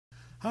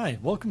Hi,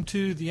 welcome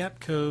to the App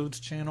Codes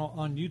channel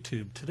on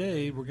YouTube.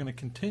 Today we're going to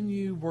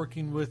continue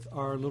working with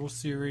our little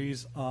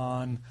series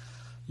on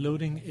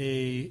loading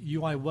a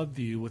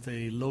UIWebView with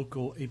a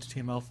local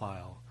HTML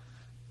file.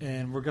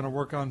 And we're going to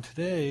work on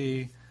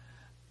today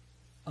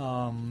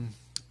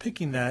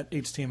picking that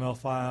HTML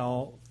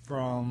file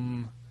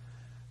from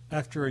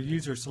after a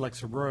user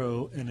selects a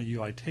row in a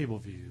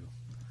UITableView.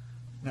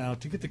 Now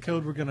to get the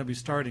code we're going to be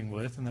starting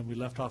with and that we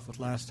left off with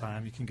last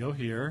time, you can go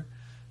here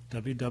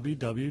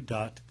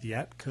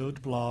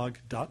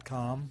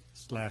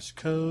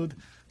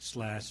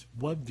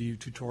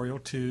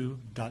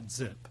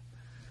www.theappcodeblog.com/code/webviewtutorial2.zip,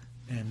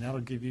 and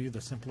that'll give you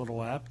the simple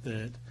little app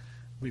that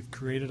we've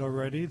created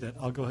already that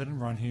I'll go ahead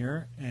and run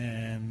here,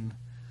 and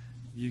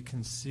you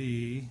can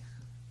see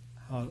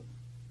how it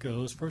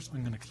goes. First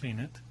I'm going to clean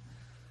it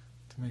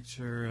to make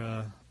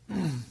sure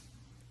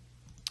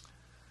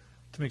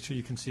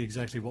you can see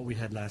exactly what we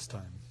had last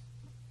time.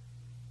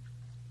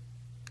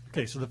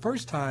 Okay, so the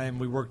first time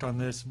we worked on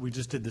this, we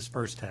just did this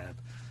first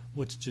tab,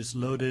 which just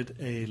loaded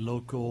a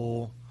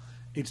local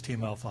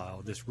HTML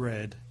file, this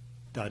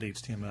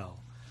red.html.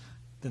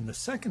 Then the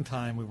second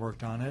time we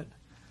worked on it,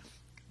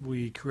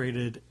 we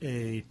created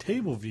a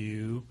table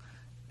view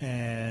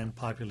and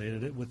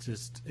populated it with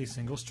just a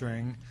single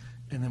string,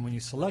 and then when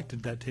you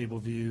selected that table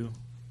view,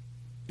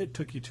 it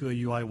took you to a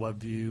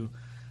UIWebView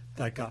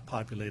that got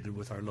populated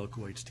with our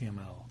local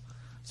HTML.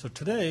 So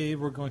today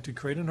we're going to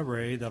create an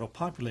array that'll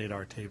populate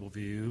our table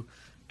view,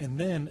 and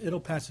then it'll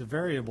pass a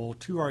variable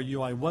to our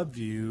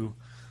UIWebView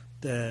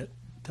that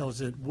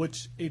tells it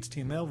which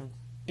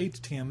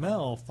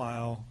HTML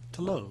file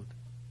to load.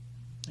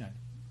 Yeah,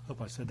 I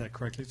hope I said that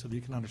correctly so that you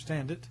can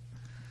understand it.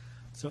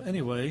 So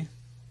anyway,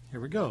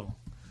 here we go.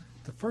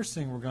 The first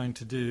thing we're going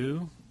to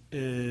do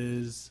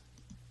is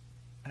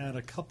add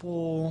a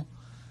couple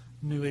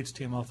new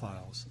HTML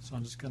files. So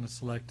I'm just going to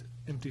select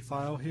empty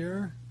file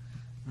here.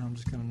 And I'm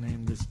just going to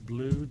name this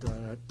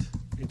blue.html,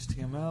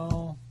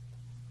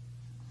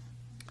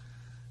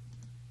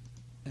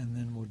 and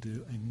then we'll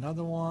do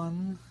another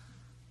one,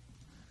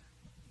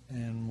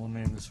 and we'll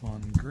name this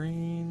one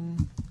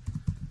green.html,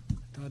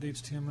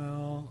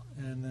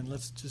 and then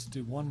let's just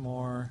do one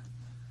more,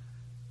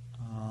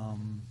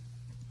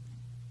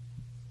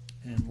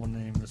 and we'll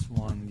name this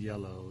one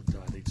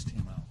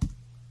yellow.html.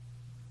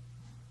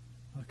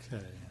 Okay,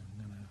 I'm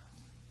going to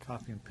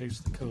copy and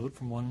paste the code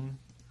from one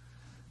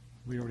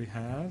we already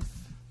have,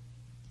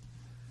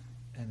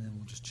 and then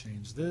we'll just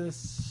change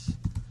this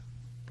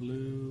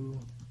blue,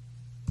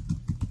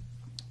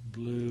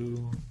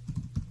 blue,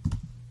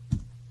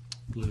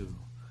 blue,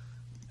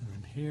 and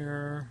then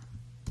here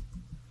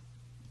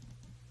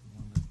we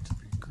want it to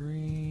be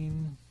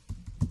green,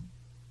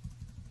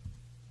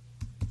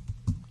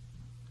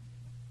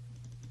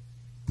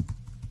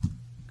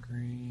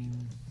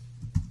 green,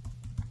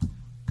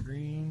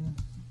 green,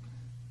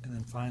 and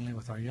then finally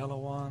with our yellow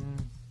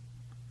one,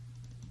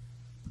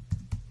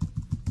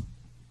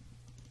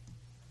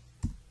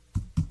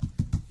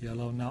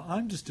 yellow. Now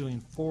I'm just doing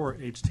 4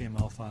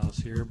 HTML files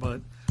here,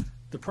 but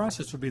the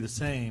process would be the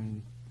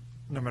same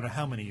no matter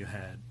how many you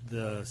had.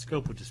 The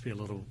scope would just be a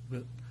little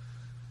bit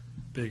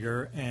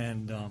bigger,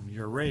 and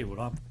your array would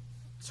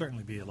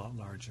certainly be a lot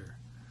larger.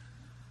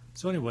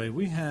 So anyway,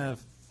 we have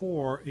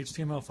 4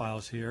 HTML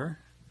files here,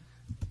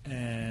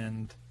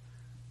 and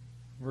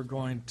we're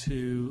going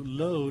to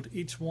load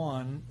each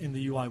one in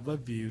the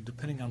UIWebView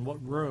depending on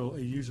what row a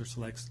user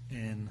selects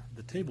in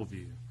the table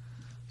view.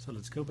 So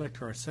let's go back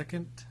to our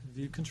second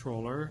view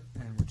controller,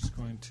 and we're just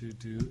going to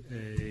do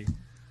a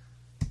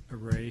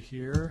array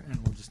here, and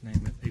we'll just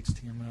name it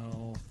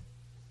HTML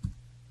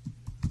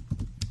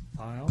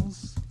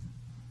files.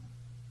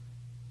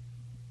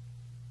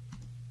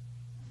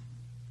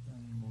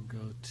 And we'll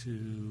go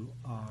to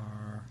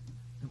our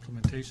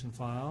implementation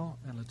file,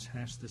 and let's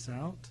hash this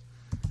out.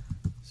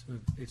 So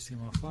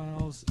HTML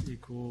files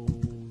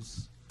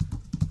equals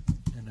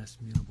NS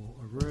mutable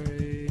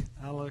array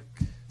alloc.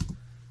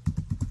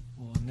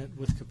 We'll init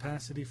with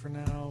capacity for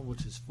now,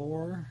 which is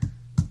 4.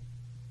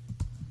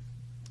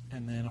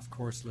 And then, of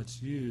course,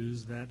 let's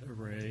use that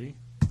array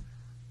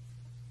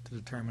to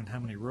determine how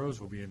many rows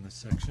will be in this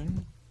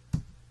section.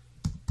 So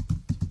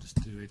just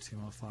do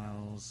HTML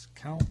files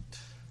count.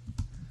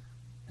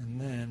 And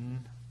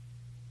then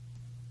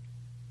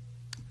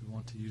we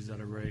want to use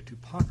that array to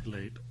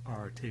populate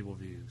our table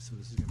view. So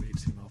this is going to be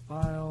HTML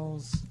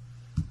files,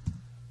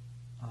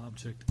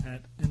 object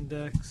at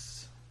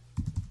index,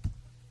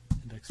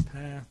 index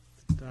path,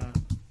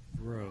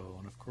 row,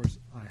 and of course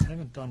I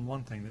haven't done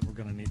one thing that we're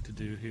going to need to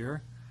do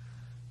here,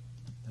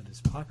 that is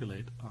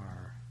populate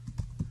our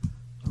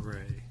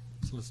array.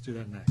 So let's do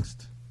that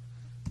next.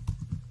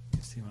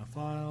 HTML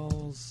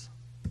files,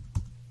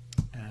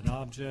 add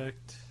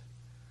object,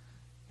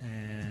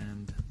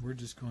 and we're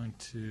just going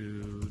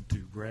to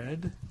do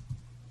red.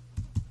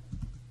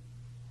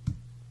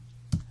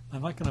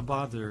 I'm not going to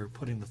bother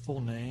putting the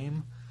full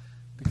name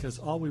because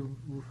all we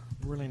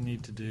really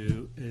need to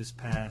do is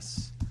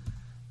pass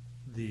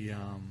the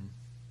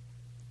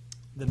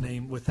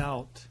name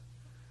without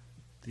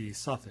the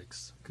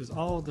suffix, because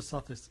all of the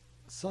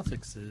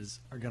suffixes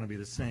are going to be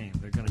the same.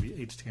 They're going to be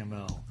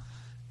HTML.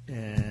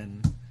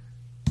 And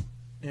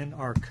in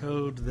our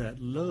code that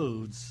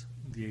loads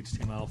the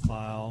HTML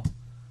file,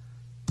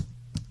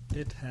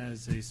 it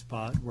has a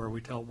spot where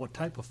we tell what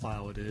type of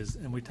file it is,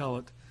 and we tell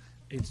it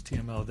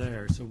HTML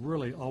there. So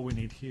really all we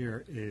need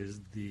here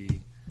is the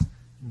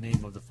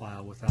name of the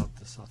file without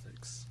the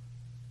suffix.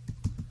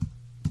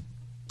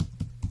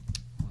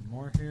 One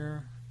more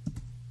here.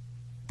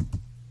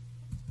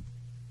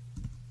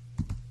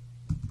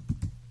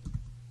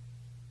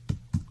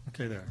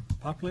 Okay, there.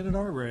 Populated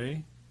our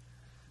array,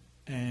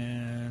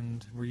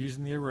 and we're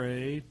using the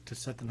array to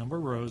set the number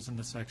of rows in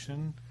the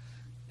section,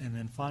 and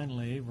then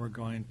finally we're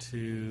going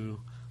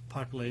to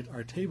populate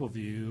our table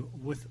view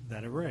with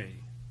that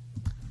array.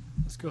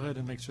 Let's go ahead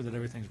and make sure that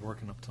everything's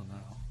working up till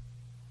now.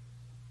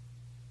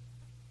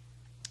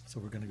 So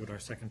we're going to go to our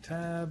second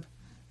tab,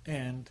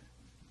 and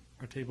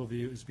our table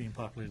view is being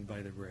populated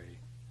by the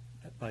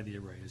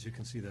array, as you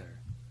can see there.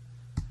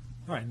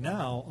 All right,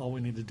 now all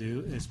we need to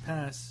do is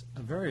pass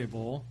a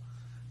variable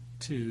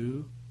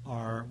to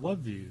our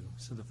web view.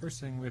 So the first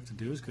thing we have to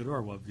do is go to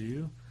our web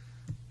view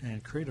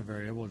and create a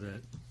variable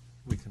that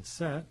we can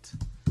set.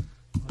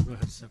 I'll go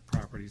ahead and set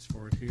properties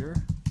for it here.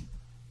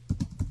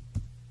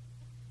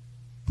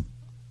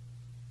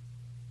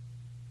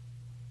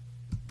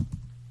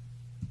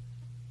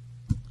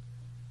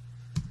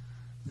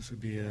 This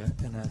would be a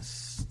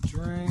NS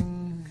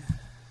string,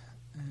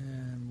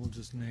 and we'll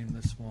just name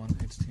this one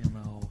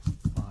HTML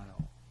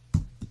file.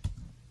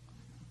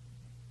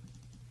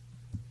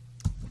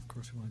 Of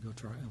course, we want to go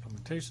to our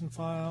implementation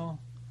file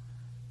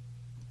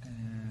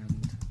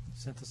and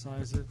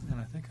synthesize it. And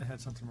I think I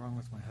had something wrong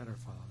with my header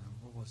file. Now,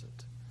 what was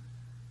it?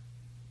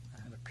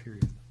 I had a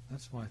period.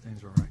 That's why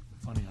things were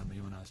funny on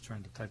me when I was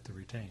trying to type the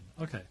retain.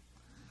 Okay.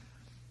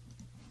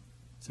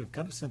 So we've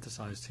got it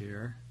synthesized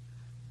here,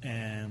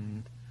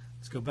 and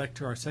let's go back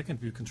to our second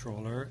view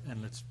controller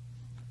and let's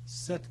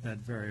set that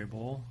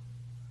variable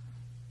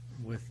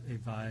with a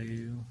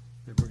value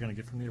that we're going to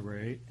get from the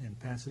array and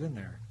pass it in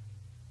there.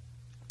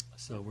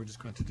 So we're just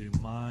going to do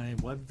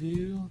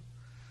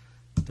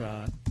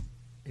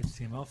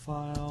MyWebView.html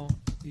file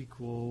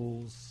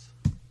equals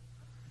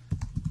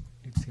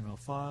HTML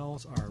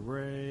files, our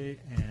array,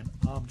 and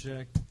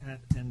object at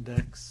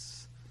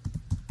index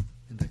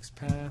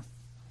path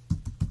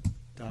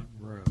dot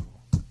row.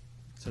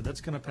 So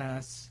that's going to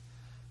pass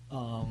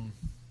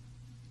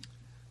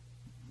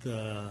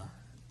the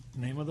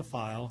name of the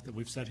file that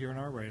we've set here in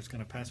our array. Is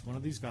going to pass one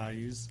of these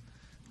values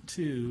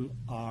to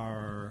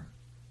our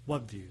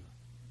web view,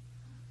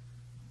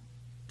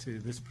 to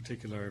this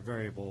particular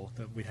variable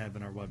that we have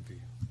in our web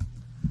view.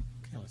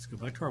 Okay, let's go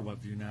back to our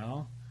web view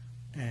now,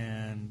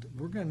 and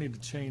we're going to need to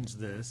change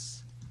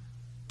this.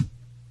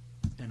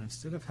 And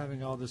instead of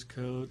having all this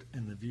code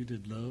in the view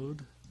did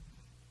load,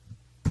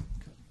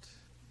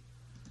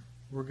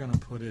 we're going to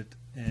put it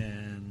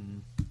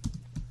in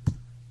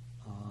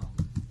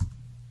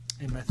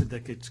a method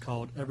that gets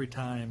called every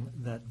time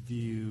that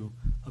view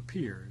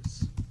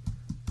appears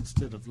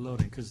instead of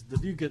loading, because the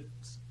view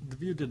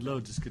did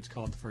load just gets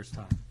called the first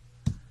time.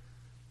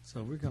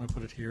 So we're going to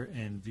put it here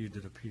in view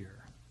did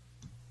appear,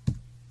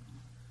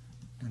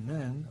 and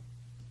then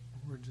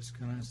we're just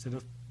going to, instead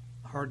of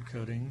hard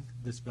coding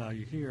this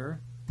value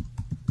here,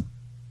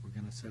 we're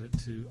going to set it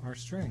to our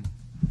string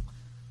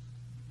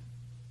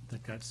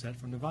that got set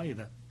from the value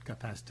that got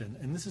passed in.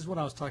 And this is what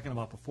I was talking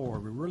about before.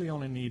 We really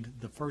only need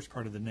the first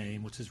part of the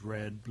name, which is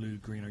red, blue,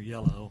 green, or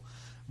yellow.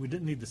 We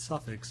didn't need the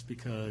suffix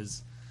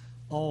because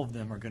all of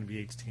them are going to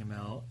be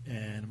HTML,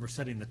 and we're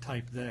setting the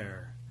type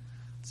there.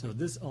 So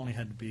this only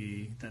had to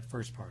be that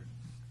first part,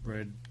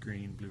 red,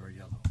 green, blue, or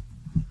yellow.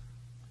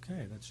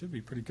 Okay, that should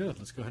be pretty good.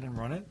 Let's go ahead and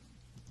run it,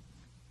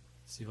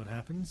 see what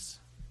happens.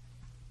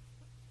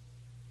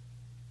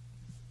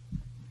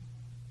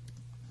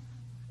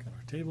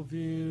 Table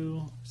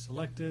view,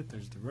 select it,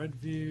 there's the red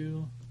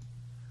view,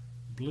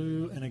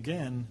 blue, and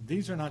again,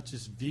 these are not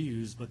just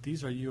views, but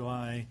these are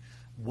UI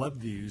web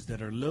views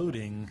that are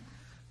loading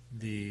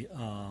the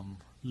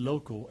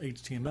local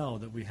HTML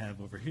that we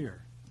have over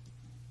here.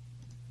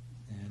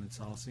 And it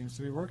all seems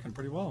to be working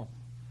pretty well.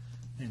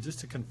 And just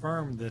to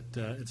confirm that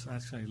it's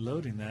actually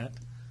loading that,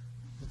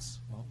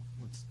 let's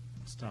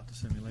stop the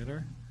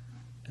simulator,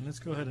 and let's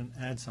go ahead and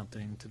add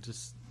something to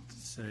just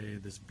say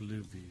this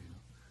blue view.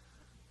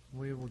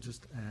 We will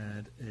just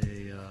add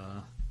a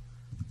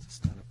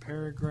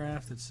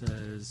paragraph that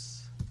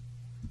says,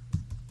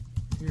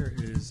 here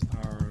is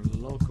our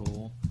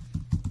local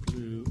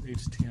blue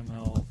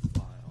HTML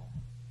file.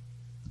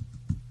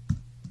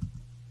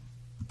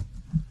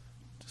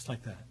 Just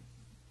like that.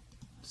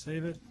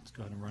 Save it. Let's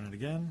go ahead and run it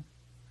again.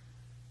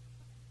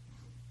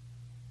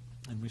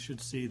 And we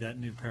should see that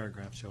new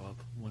paragraph show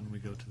up when we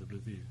go to the blue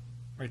view,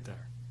 right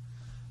there.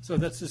 So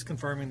that's just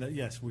confirming that,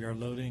 yes, we are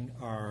loading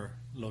our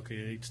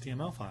located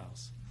HTML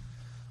files.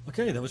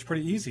 Okay, that was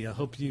pretty easy. I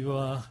hope you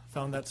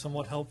found that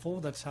somewhat helpful.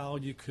 That's how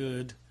you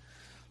could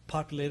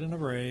populate an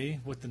array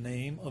with the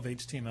name of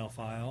HTML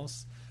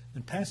files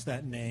and pass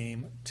that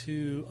name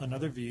to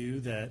another view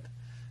that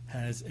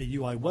has a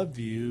UI web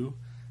view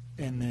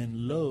and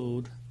then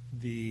load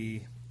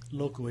the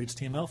local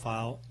HTML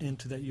file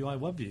into that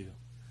UIWebView.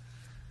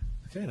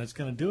 Okay, that's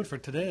going to do it for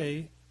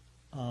today.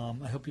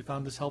 I hope you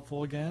found this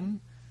helpful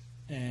again,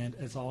 and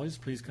as always,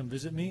 please come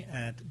visit me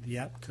at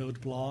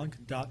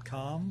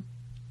theappcodeblog.com,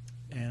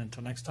 and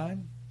until next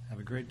time, have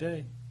a great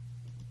day.